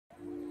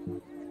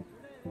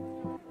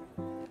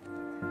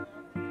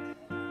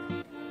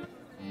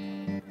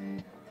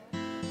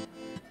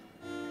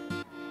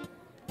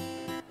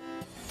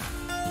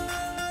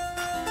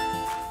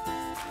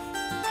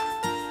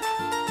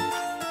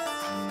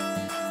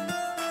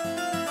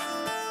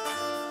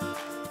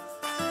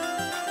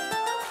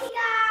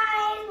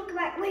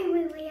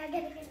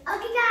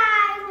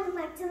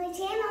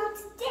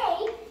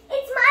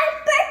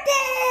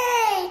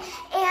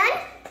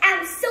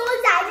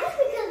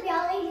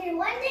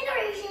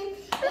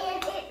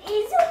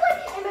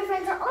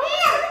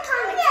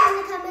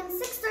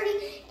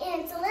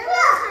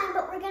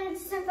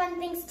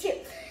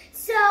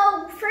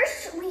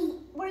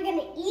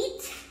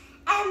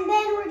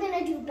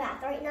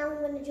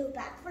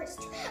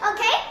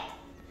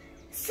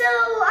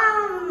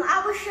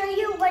show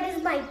you what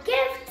is my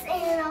gifts,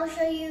 and I'll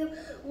show you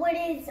what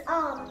is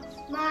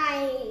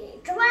my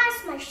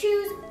dress, my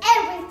shoes,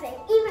 everything,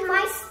 even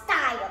my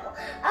style.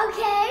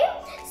 Okay?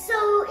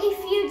 So if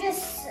you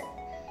just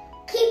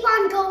keep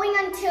on going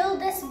until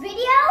this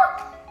video,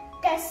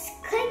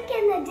 just click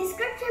in the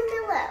description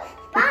below.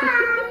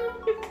 Bye!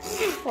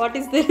 What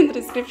is there in the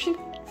description?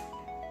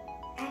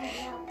 I don't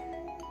know.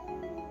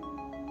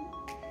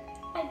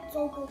 It's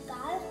so good,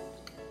 guys.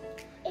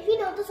 If you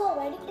know this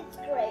already, it's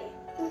great.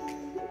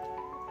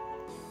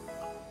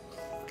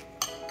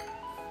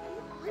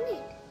 On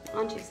it.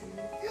 Aren't you,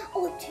 Simon?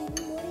 Oh, do you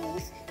know what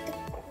is the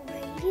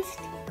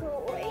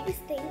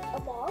greatest thing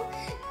of all?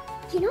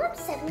 You know I'm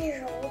 7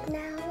 years old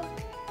now,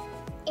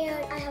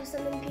 and I have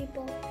 7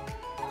 people.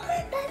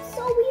 That's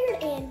so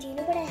weird. And do you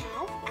know what I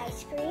have?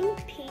 Ice cream,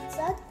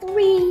 pizza,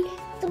 three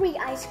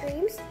ice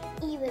creams,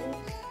 even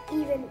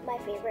my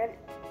favorite.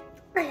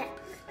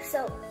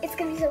 So it's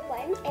gonna be so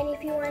fun. And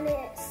if you want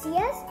to see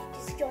us,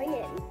 just join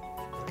in.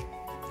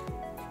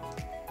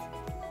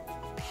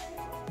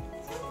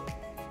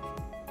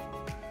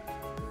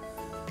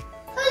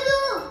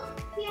 Hello.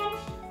 Yes.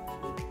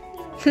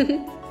 I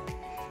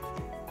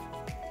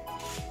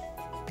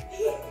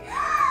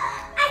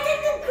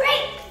took a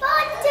great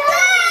photo.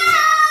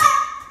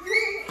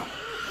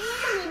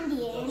 I'm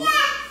Indian,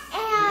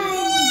 and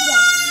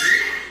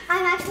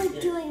I'm actually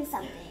doing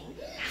something.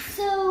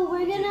 So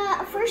we're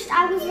gonna, first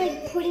I was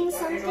like putting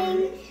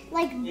something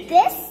like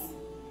this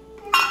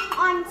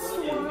on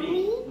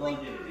Swami, like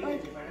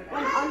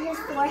on his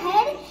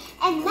forehead,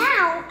 and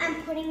now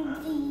I'm putting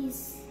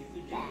these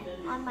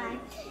on mine,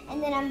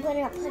 and then I'm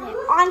gonna put it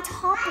on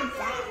top of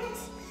that.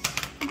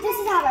 This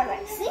is how I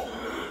work, see?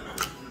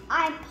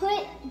 I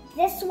put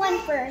this one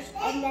first,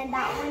 and then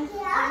that one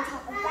on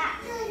top of that.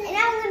 And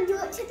now I'm gonna do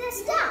it to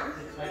this down.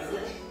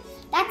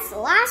 That's the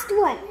last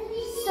one.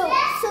 So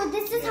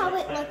this is how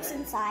it looks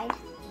inside.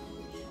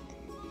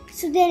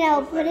 So then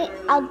I'll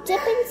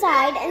dip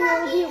inside, and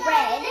it'll be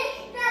red.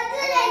 And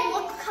then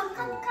look, come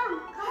on,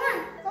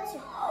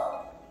 closer.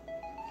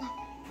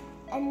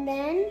 And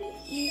then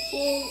you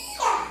can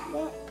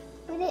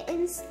put it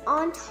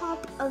on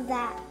top of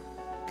that,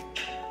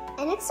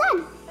 and it's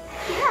done.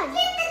 You're done.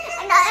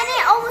 And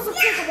it almost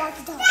looks like a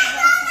walkie-talkie.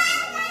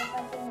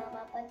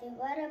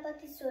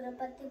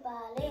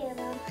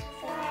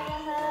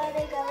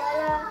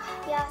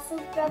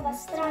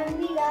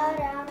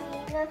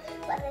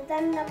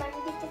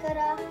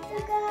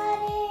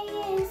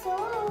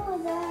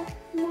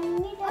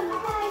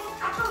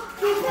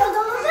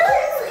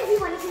 If you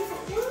want to see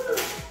something.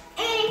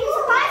 And if you're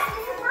surprised,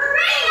 this is for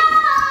real!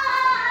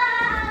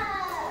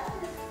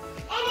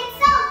 And it's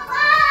so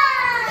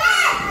fun!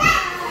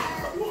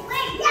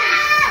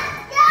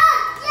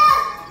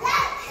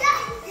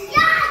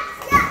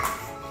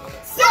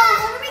 So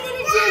what we're going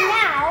to do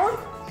now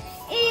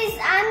is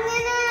I'm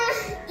going to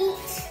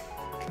eat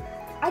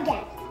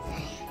again.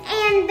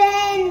 And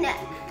then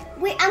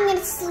I'm going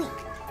to sleep.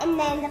 And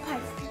then the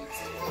party's going to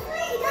start.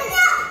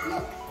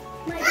 Look,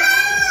 my dad is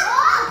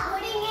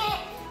putting it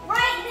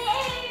right there.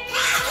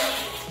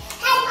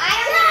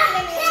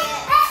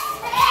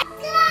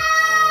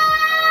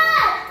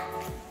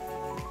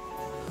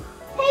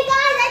 Hey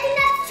guys, I think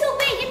that's too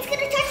big. It's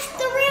gonna touch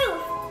the roof.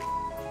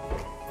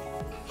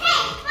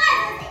 Hey,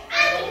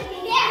 I'm gonna be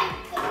there.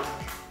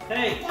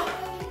 Hey. You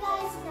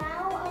guys,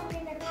 now I'm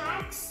gonna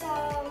pack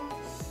some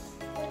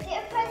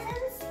birthday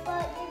presents,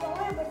 but they're not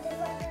our birthday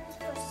presents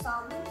for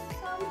some,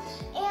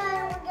 and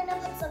we're gonna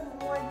put some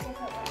more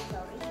different ones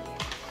over here.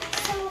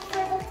 So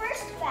for the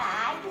first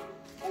bag,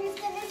 there's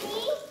gonna be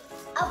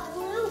a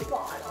blue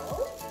bottle.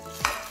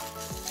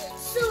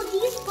 So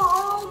these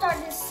bottles are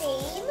the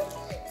same.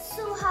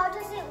 So how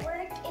does it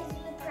work is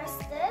you press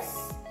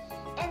this,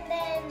 and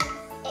then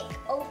it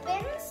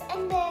opens,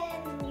 and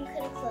then you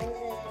can close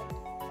it,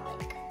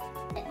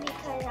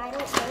 because I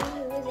don't know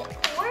who is it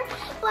for.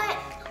 But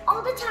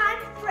all the time,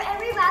 for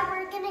every bag,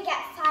 we're gonna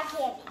get 5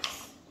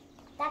 candies.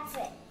 That's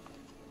it.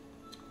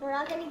 We're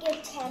not gonna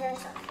give 10 or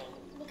something,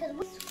 because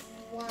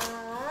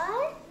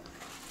one,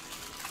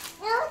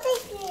 no,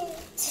 thank you.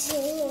 2,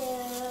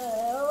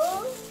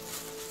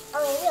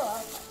 oh, maybe a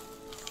lot.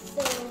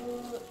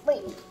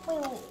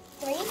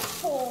 3,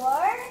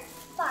 4,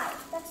 5.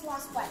 That's the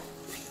last one.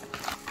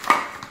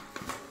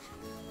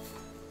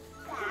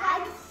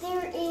 Bag.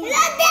 There is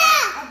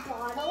a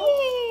bottle.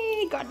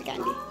 Yay, got the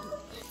candy.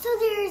 So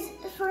there's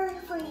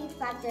for each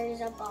bag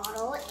there's a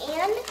bottle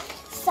and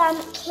some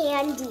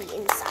candy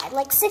inside,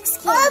 like 6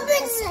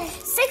 candy.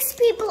 6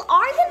 people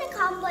are gonna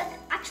come, but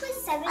actually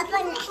 7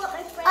 people. But my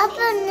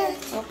friend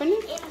Open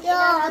it?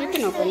 Yeah, you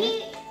can open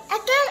it. I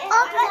can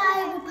open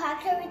it. We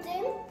packed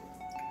everything.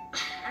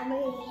 I'm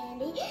gonna get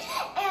candy,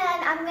 and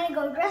I'm gonna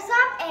go dress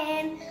up.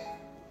 And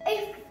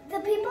if the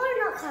people are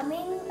not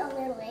coming a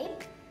little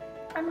late,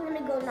 I'm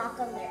gonna go knock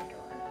on their door.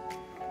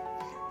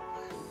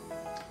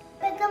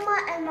 But then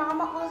my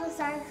mama also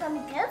signed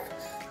some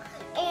gifts,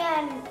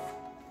 and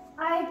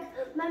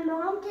my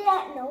mom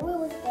didn't know it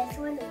was this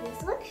one and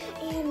this one,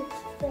 and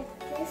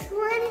this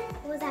one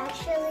was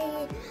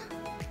actually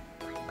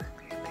my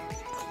birthday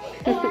present.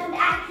 And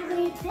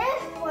actually,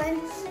 this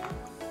one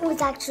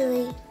was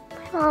actually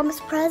my mom's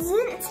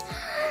present.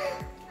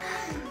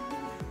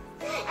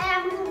 And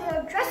I'm gonna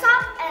go dress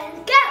up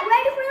and get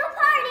ready for the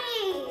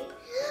party.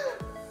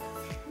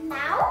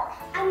 Now,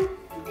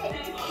 the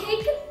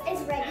cake is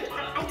ready.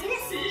 I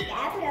didn't see it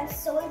yet, but I'm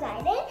so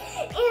excited.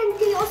 And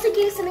they also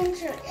gave some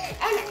insurance.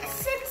 And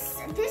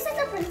since this is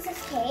a princess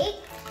cake,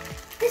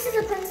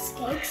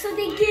 so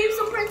they gave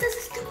some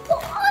princesses to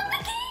put on the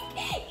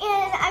cake.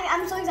 And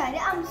I'm so excited.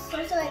 I'm so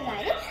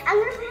excited. I'm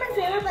gonna put my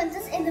favorite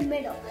princess in the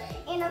middle.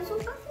 And I'm so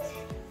excited.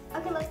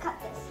 Okay, let's cut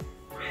this.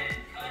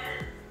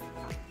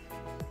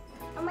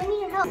 I might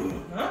need your help.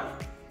 Huh?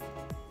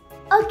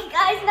 Okay,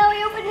 guys, now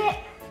we open it.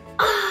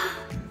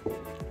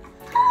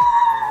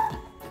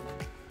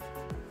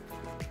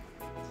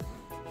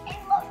 And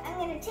look, I'm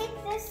gonna take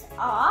this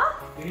off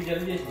of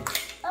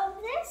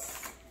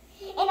this,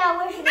 and now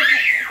where should I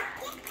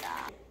put it?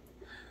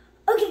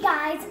 Okay,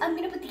 guys, I'm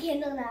gonna put the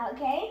candle now.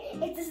 Okay,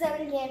 it's the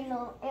 7th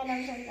candle, and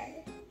I'm so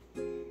excited.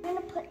 I'm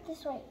gonna put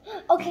this right.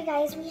 Okay,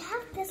 guys, we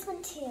have this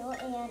one too,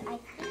 and I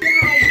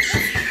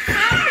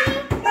happy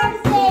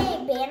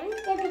birthday banner.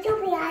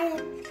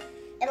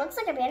 It looks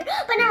like a banner,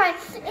 but never mind.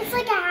 It's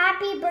like a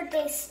happy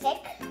birthday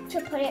stick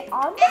to put it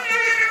on.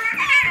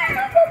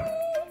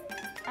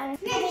 I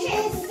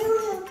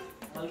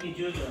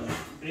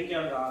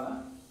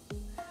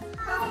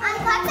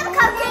got some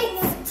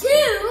cupcakes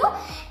too,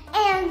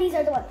 and these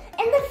are the ones.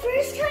 And the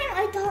first time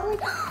I thought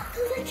like, oh,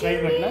 those are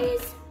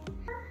cherries.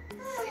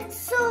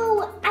 So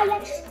I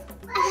actually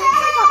got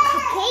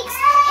cupcakes,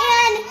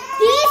 and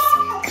these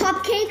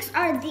cupcakes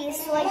are these.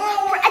 So like,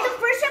 at the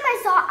first time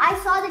I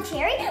saw the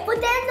cherry, but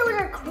then those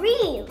are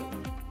cream.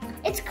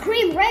 It's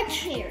cream red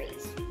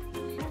cherries.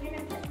 I'm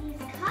gonna put these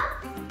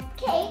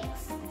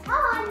cupcakes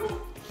on.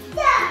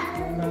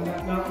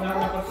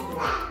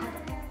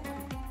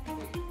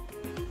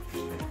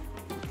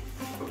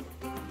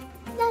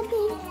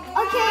 Nothing.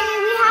 Okay,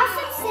 we have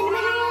some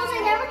cinnamon rolls. I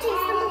never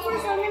tasted them before,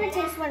 so I'm gonna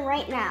taste one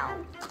right now.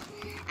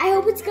 I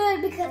hope it's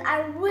good because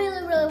I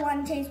really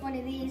want to taste one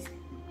of these.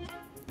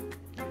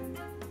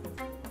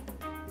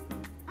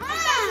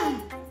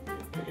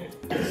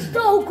 It's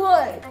so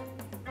good.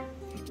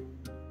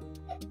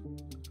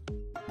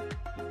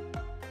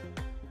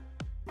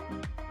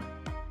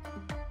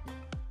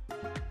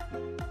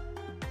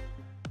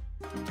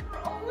 We're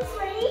almost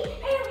ready,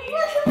 and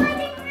look at my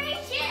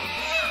decoration.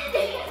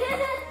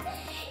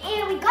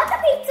 And we got the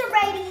pizza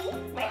ready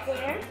right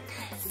there.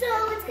 So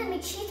it's gonna be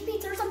cheese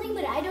pizza or something,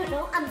 but I don't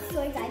know. I'm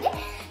so excited.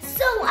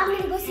 So I'm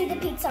gonna go see the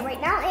pizza right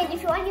now, and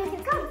if you want, you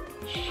can come.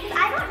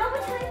 I don't know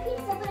which kind of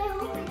pizza, but I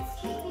hope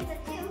it's cheese pizza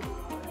too.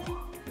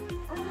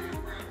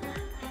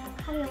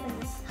 How do you open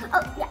this?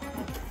 Oh yeah,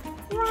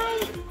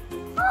 right.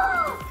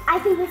 Oh, I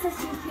think this is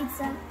cheese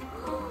pizza.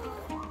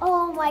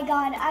 Oh my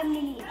God, I'm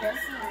gonna eat this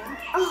one.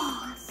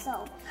 Oh,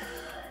 so.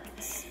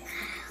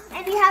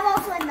 And we have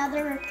also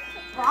another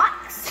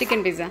box.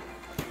 Chicken pizza.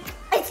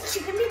 It's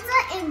chicken pizza,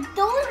 and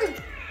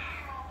those.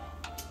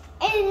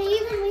 And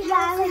even we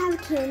have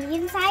candy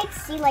inside.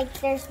 See, like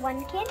there's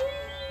one candy.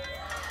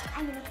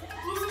 I'm gonna put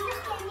using this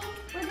candy.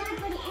 We're gonna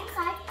put it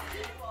inside.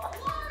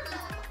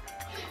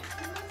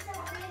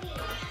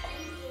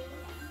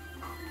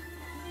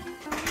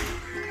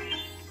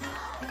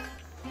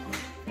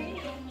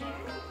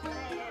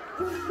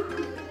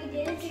 We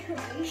did a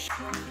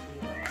decoration.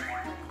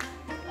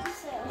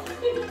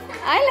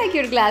 I like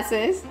your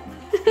glasses.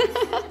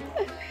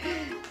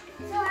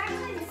 So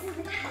actually, this is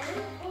the color,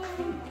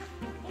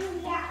 and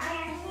yeah, I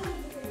actually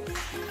did this.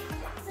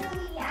 So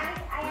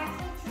I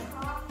actually took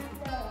off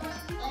the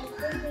label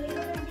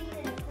of these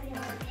and put it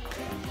on the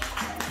table.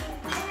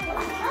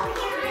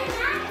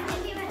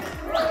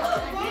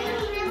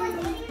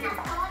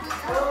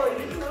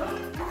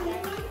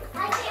 I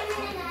came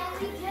in and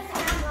we just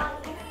have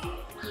one.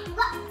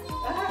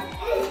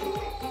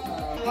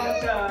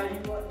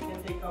 You can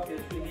take off your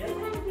shoe here.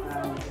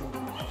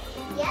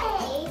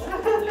 Yay!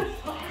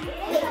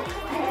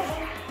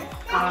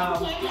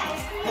 Candy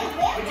ice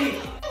cream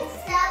with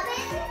 7.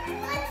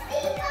 Let's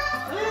see.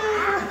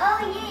 Oh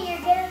yeah,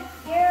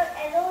 you're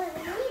alone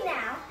with me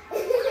now.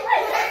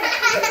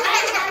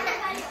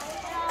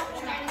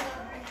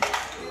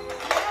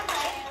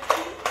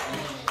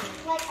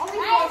 Like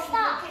only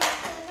stop.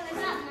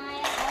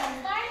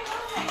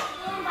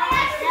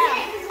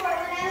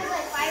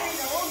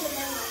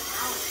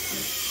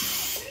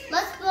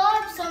 Let's blow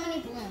up so many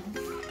balloons.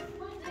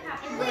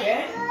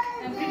 Okay.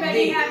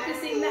 Everybody have to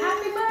sing the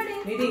happy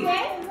birthday. Meeting.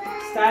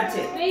 Start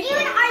it.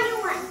 Even are you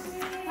one?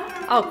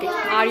 Okay.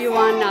 Are you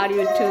one? Are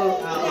you two?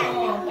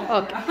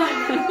 Okay.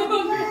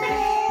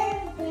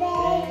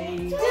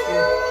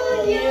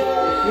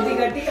 Meeting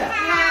Gatika.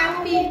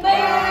 Happy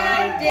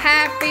birthday.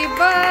 Happy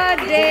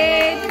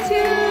birthday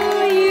to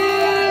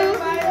you.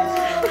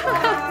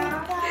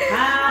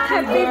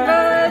 Happy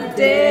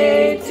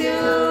birthday to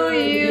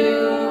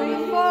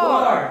you. 4.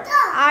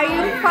 Are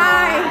you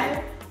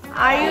 5?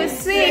 Are you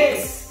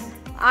 6?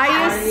 Are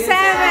you 7?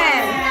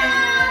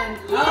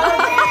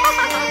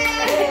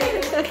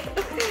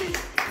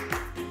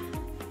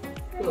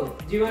 Cool.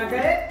 Do you want to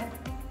cut it?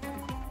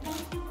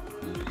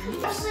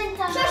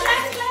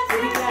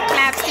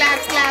 Claps,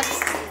 claps, claps.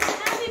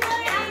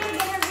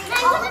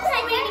 I'm gonna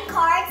play many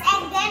cards,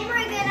 and then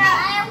we're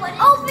gonna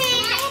open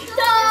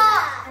the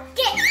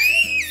gift.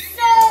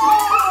 So,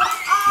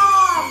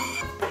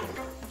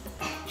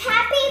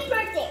 happy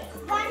birthday,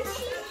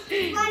 Vanshi,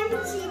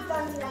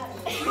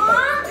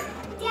 Mom,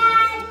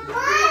 Dad,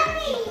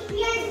 Mommy.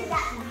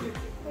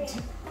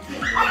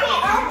 Okay,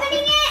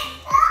 opening it.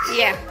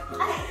 Yeah.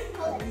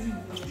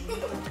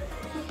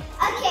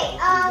 Okay,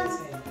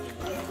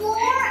 for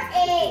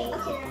a.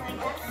 Okay, never mind.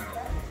 That's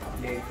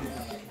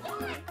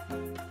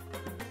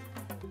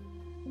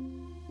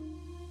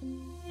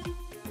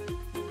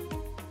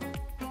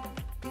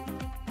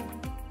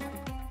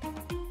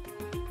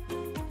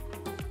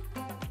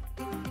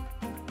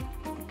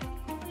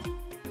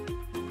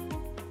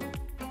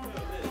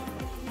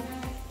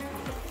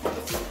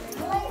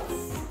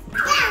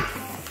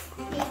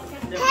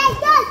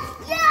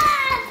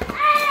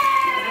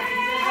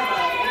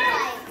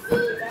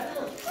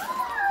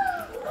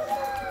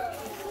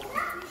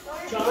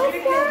Chocolate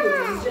can do it.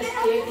 It's just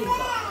cake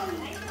inside.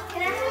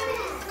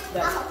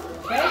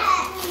 Okay?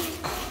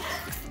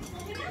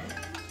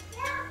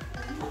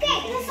 Okay,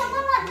 does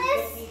someone want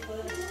this?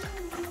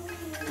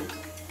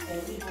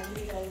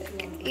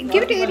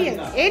 Give it to Ariel.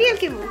 Ariel,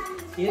 give it.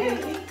 Here it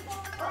is. We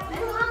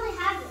only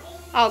have it.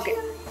 Okay.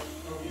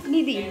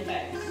 Nidhi.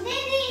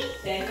 Maybe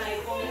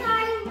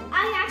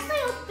I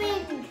actually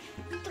opened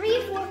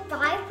 3, 4,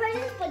 5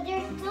 presents, but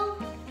there's still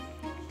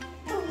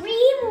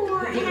 3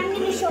 more, and I'm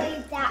going to show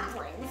you that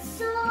one.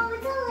 So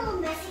it's a little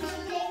messy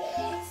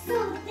today. So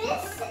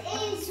this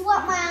is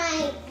what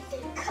wait a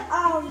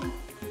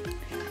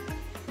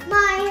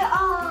minute,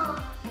 I'll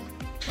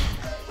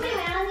give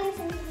you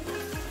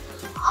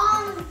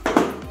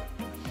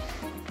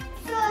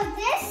so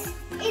this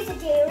is a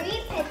dairy.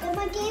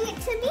 Mama gave it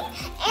to me,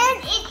 and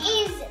it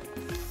is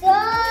so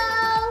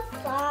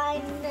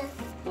fun.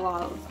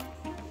 Wow.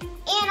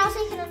 And also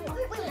you can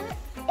wait,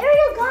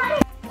 Ariel got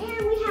it.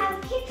 And we have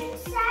kitchen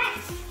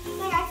set.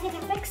 My dad's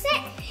gonna fix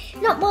it.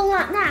 No, well,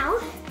 not now.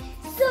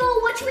 So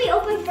what should we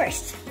open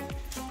first?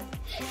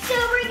 So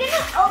we're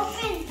gonna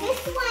open this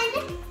one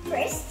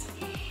first.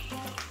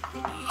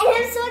 And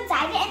I'm so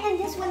excited. And then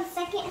this one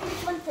second and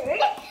this one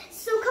third.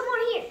 So come on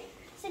here.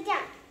 Sit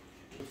down.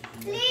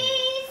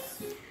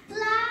 Please,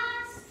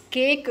 last.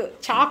 Cake,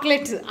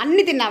 chocolates.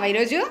 Anni tinnava ee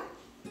roju?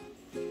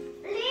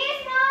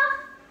 Please, Mom.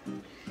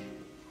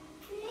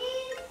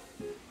 Please.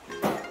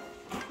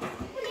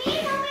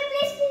 Please, mommy,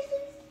 please.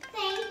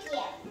 Thank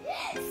you.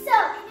 So,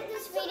 in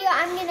this video,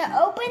 I'm going to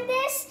open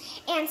this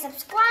and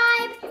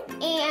subscribe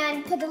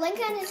and put the link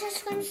in the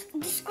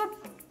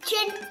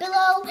description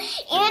below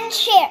and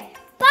share.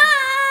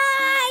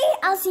 Bye!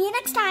 I'll see you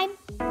next time.